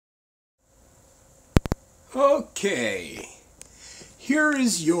Okay, here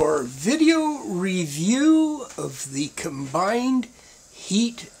is your video review of the combined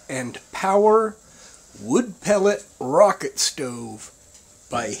heat and power wood pellet rocket stove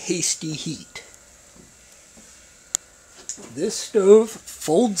by Hasty Heat. This stove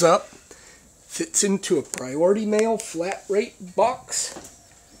folds up, fits into a priority mail flat rate box,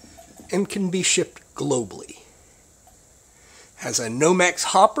 and can be shipped globally. Has a Nomex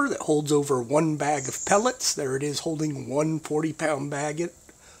hopper that holds over 1 bag of pellets. There it is, holding 1 40-pound bag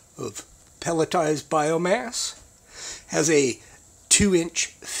of pelletized biomass. Has a 2-inch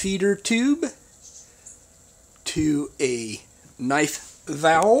feeder tube to a knife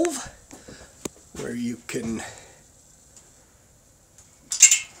valve where you can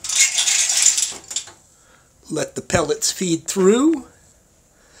let the pellets feed through.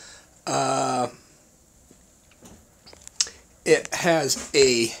 It has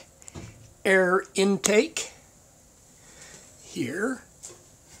a air intake here.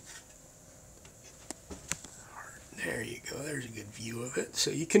 There you go, there's a good view of it.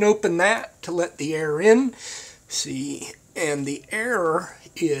 So you can open that to let the air in. See, and the air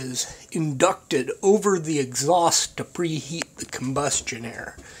is inducted over the exhaust to preheat the combustion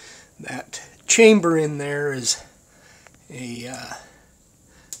air. That chamber in there is a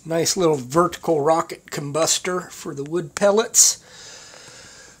nice little vertical rocket combustor for the wood pellets,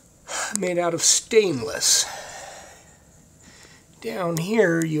 made out of stainless. Down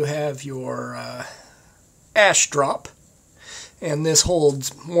here you have your ash drop, and this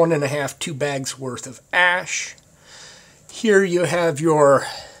holds 1.5 2 bags worth of ash. Here you have your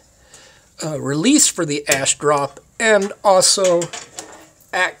release for the ash drop, and also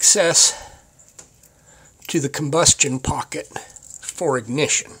access to the combustion pocket for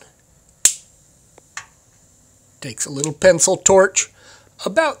ignition. Takes a little pencil torch.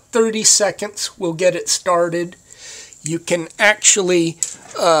 About 30 seconds will get it started. You can actually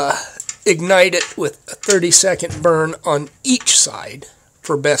ignite it with a 30-second burn on each side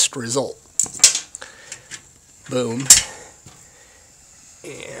for best result. Boom.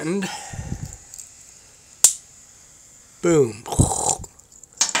 And boom.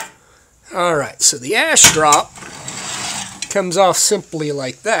 Alright, so the ash drop comes off simply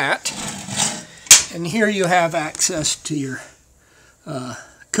like that, and here you have access to your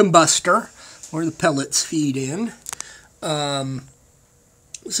combustor where the pellets feed in.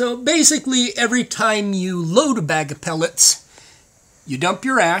 So basically every time you load a bag of pellets, you dump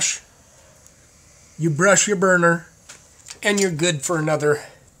your ash, you brush your burner, and you're good for another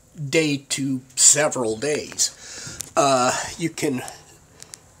day to several days. You can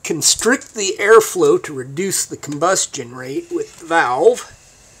constrict the airflow to reduce the combustion rate with the valve,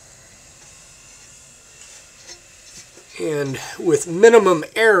 and with minimum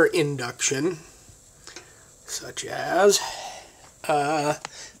air induction, such as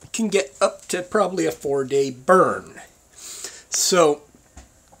can get up to probably a 4-day burn. So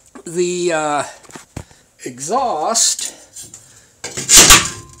the exhaust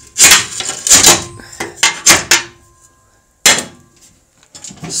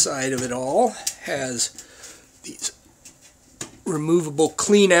side of it all has these removable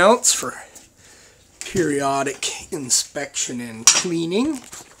cleanouts for periodic inspection and cleaning.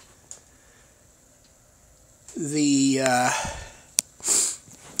 The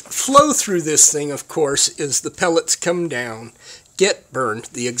flow through this thing, of course, is the pellets come down, get burned,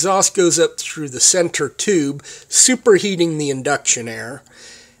 the exhaust goes up through the center tube, superheating the induction air,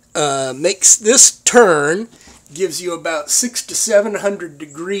 makes this turn, gives you about 600 to 700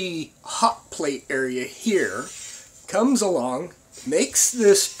 degree hot plate area here, comes along, makes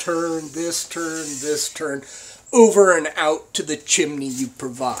this turn, this turn, this turn, over and out to the chimney you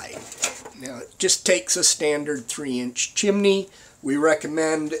provide. Now it just takes a standard 3-inch chimney. We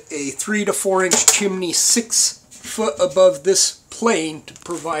recommend a 3 to 4-inch chimney 6 foot above this plane to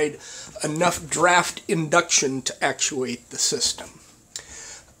provide enough draft induction to actuate the system.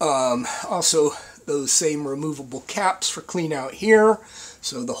 Also, those same removable caps for clean out here,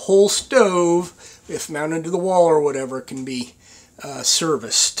 so the whole stove, if mounted to the wall or whatever, can be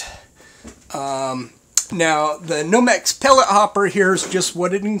serviced. Now, the Nomex pellet hopper here is just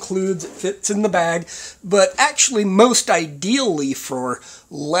what it includes. It fits in the bag, but actually most ideally for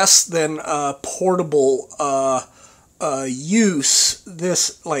less than portable use,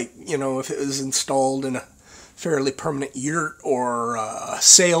 this, like, you know, if it was installed in a fairly permanent yurt or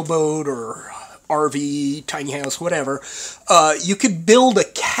sailboat or RV, tiny house, whatever, you could build a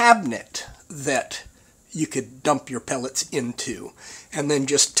cabinet that you could dump your pellets into, and then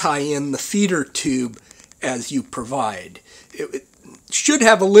just tie in the feeder tube as you provide. It should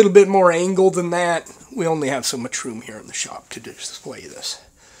have a little bit more angle than that. we only have so much room here in the shop to display this.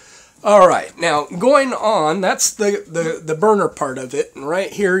 All right, now going on, that's the burner part of it. And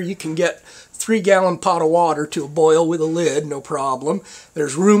right here you can get 3-gallon pot of water to a boil with a lid, no problem.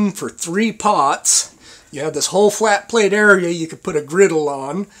 There's room for 3 pots. You have this whole flat plate area you could put a griddle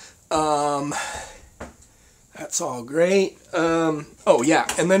on. That's all great. Oh yeah,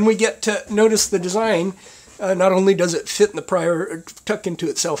 and then we get to notice the design. Not only does it fit in the tuck into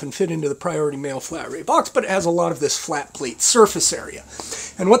itself and fit into the priority mail flat rate box, but it has a lot of this flat plate surface area.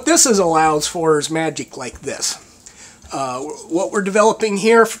 And what this allows for is magic like this. What we're developing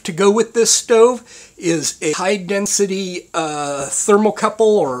here to go with this stove is a high-density thermocouple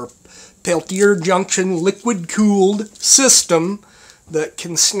or Peltier junction liquid-cooled system that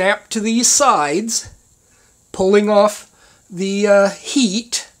can snap to these sides, pulling off the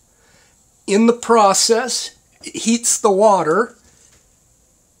heat. In the process, it heats the water,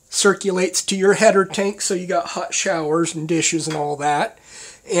 circulates to your header tank, so you got hot showers and dishes and all that.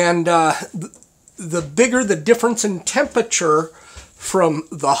 And the bigger the difference in temperature from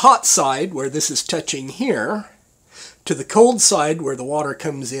the hot side, where this is touching here, to the cold side, where the water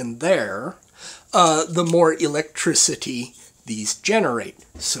comes in there, the more electricity these generate.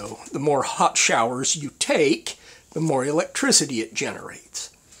 So the more hot showers you take, the more electricity it generates.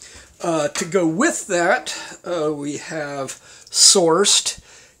 To go with that, we have sourced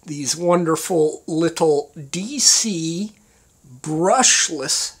these wonderful little DC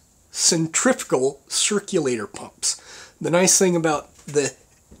brushless centrifugal circulator pumps. The nice thing about the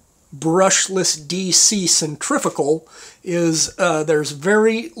brushless DC centrifugal is there's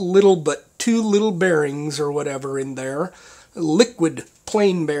very little but 2 little bearings or whatever in there, liquid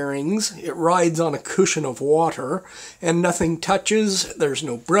plain bearings. It rides on a cushion of water and nothing touches. There's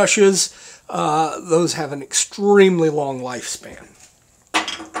no brushes. Those have an extremely long lifespan.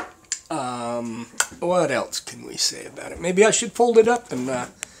 What else can we say about it? Maybe I should fold it up and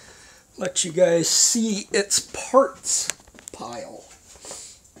let you guys see its parts pile.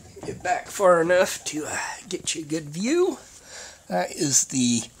 Get back far enough to get you a good view. That is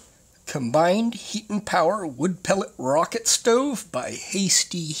the Combined Heat and Power Wood Pellet Rocket Stove by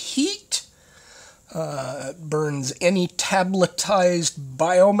Hasty Heat. It burns any tabletized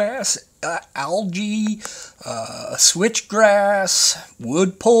biomass, algae, switchgrass,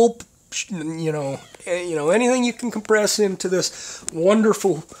 wood pulp, you know, anything you can compress into this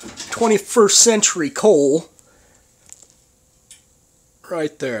wonderful 21st century coal.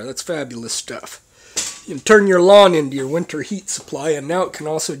 Right there, that's fabulous stuff. You can turn your lawn into your winter heat supply, and now it can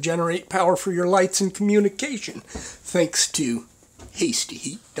also generate power for your lights and communication, thanks to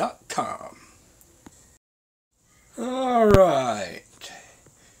hastyheat.com. Alright.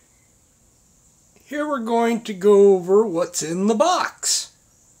 Here we're going to go over what's in the box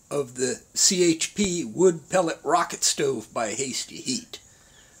of the CHP Wood Pellet Rocket Stove by Hasty Heat.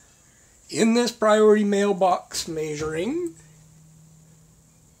 In this priority mailbox measuring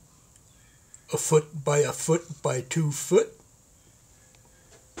 1 foot by 1 foot by 2 foot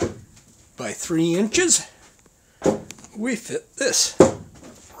by 3 inches, we fit this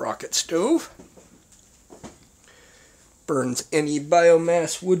rocket stove. Burns any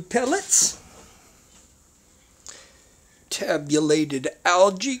biomass wood pellets, tabulated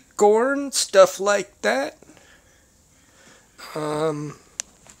algae, corn, stuff like that.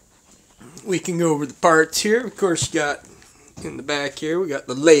 We can go over the parts here. Of course, you got in the back here, we got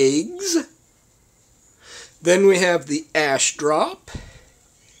the legs. Then we have the ash drop,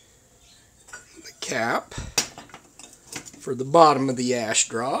 the cap for the bottom of the ash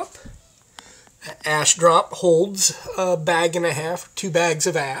drop. The ash drop holds a bag and a half, 2 bags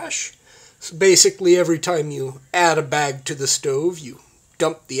of ash. So basically every time you add a bag to the stove, you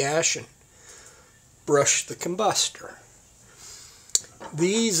dump the ash and brush the combustor.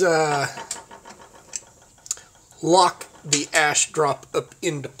 These lock the ash drop up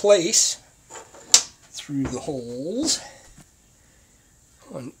into place through the holes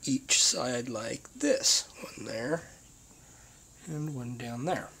on each side like this. One there and one down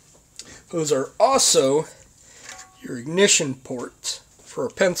there. Those are also your ignition ports for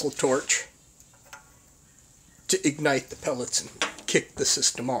a pencil torch to ignite the pellets and kick the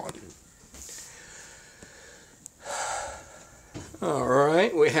system on.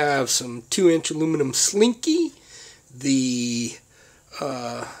 Alright, we have some 2-inch aluminum slinky, the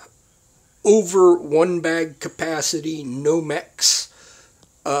over 1 bag capacity Nomex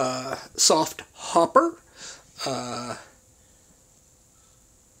soft hopper.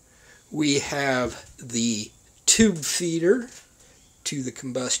 We have the tube feeder to the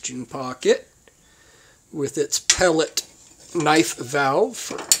combustion pocket with its pellet knife valve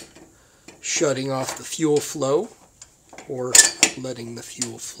for shutting off the fuel flow or letting the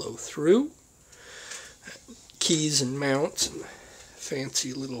fuel flow through. Keys and mounts and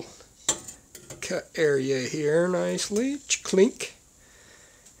fancy little cut area here nicely. Clink.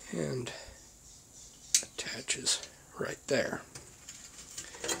 And attaches right there.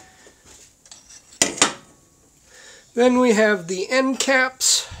 Then we have the end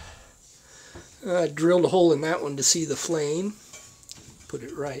caps. I drilled a hole in that one to see the flame. Put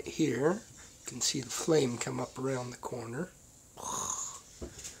it right here. You can see the flame come up around the corner.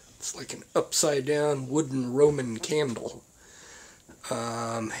 It's like an upside down wooden Roman candle.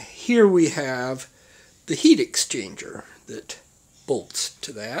 Here we have the heat exchanger that bolts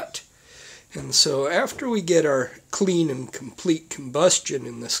to that. And so after we get our clean and complete combustion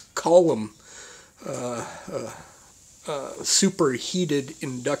in this column superheated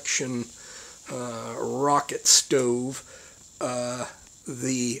induction rocket stove,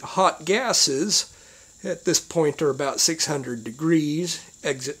 the hot gases at this point are about 600 degrees,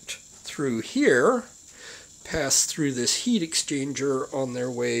 exit through here, pass through this heat exchanger on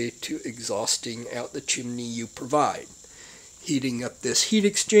their way to exhausting out the chimney you provide. Heating up this heat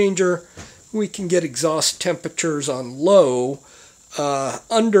exchanger, we can get exhaust temperatures on low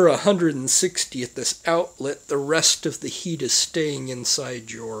under 160 at this outlet. The rest of the heat is staying inside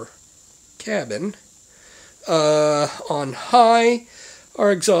your cabin. On high,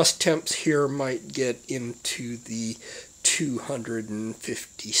 our exhaust temps here might get into the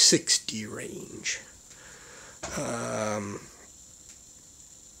 250-60 range.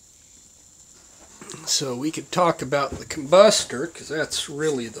 So we could talk about the combustor, because that's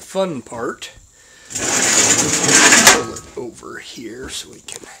really the fun part. Pull it over here so we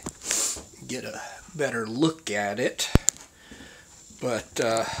can get a better look at it. But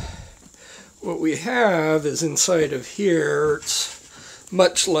what we have is inside of here, it's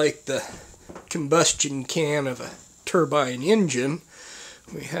much like the combustion can of a turbine engine.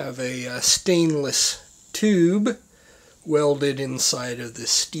 We have a stainless tube welded inside of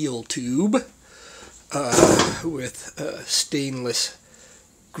this steel tube with a stainless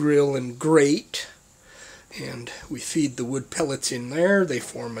grill and grate, and we feed the wood pellets in there. They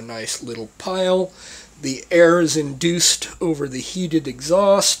form a nice little pile. The air is induced over the heated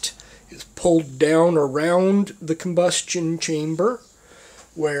exhaust, is pulled down around the combustion chamber,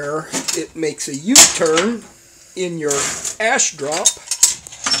 where it makes a U-turn in your ash drop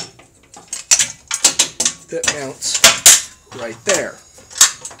that mounts right there,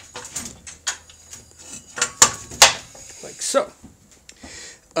 like so.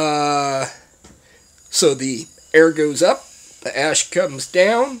 So the air goes up, the ash comes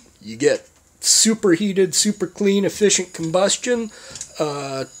down, you get superheated, super clean, efficient combustion.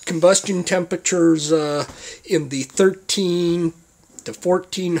 Combustion temperatures in the 13 to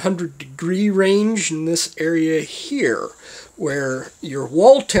 1400 degree range in this area here, where your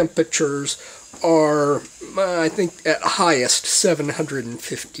wall temperatures are, I think, at highest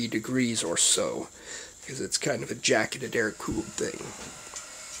 750 degrees or so, because it's kind of a jacketed air-cooled thing.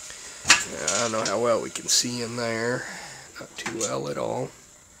 I don't know how well we can see in there, not too well at all,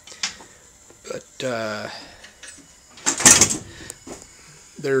 but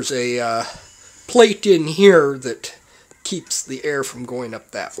there's a plate in here that keeps the air from going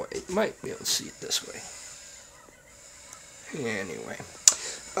up that way. You might be able to see it this way. Anyway,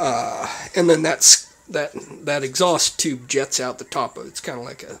 and then that exhaust tube jets out the top of it. It's kind of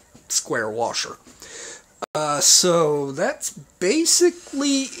like a square washer. So that's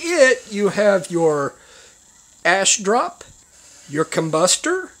basically it. You have your ash drop, your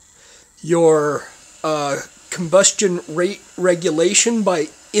combustor, your combustion rate regulation by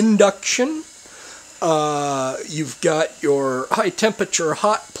induction. You've got your high temperature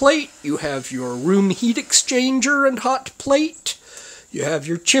hot plate. You have your room heat exchanger and hot plate. You have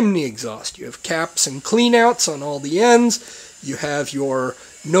your chimney exhaust. You have caps and cleanouts on all the ends. You have your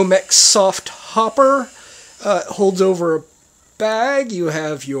Nomex soft hopper. Holds over a bag. You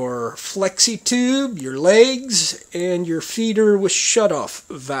have your flexi tube, your legs, and your feeder with shutoff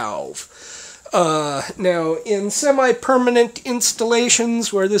valve. Now, in semi-permanent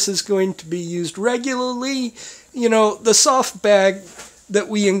installations where this is going to be used regularly, you know, the soft bag that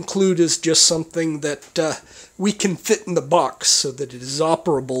we include is just something that we can fit in the box so that it is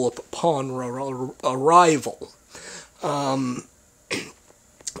operable upon arrival.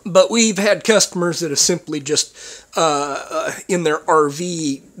 But we've had customers that have simply just, in their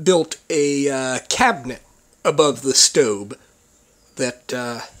RV, built a cabinet above the stove that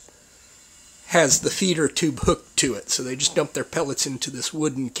has the feeder tube hooked to it. So they just dump their pellets into this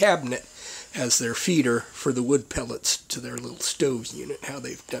wooden cabinet, as their feeder for the wood pellets to their little stove unit, how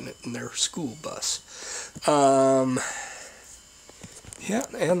they've done it in their school bus. Yeah,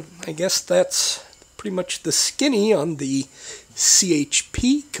 and I guess that's pretty much the skinny on the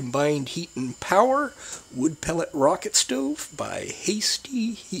CHP, Combined Heat and Power, Wood Pellet Rocket Stove by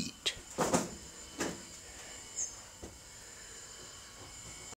Hasty Heat.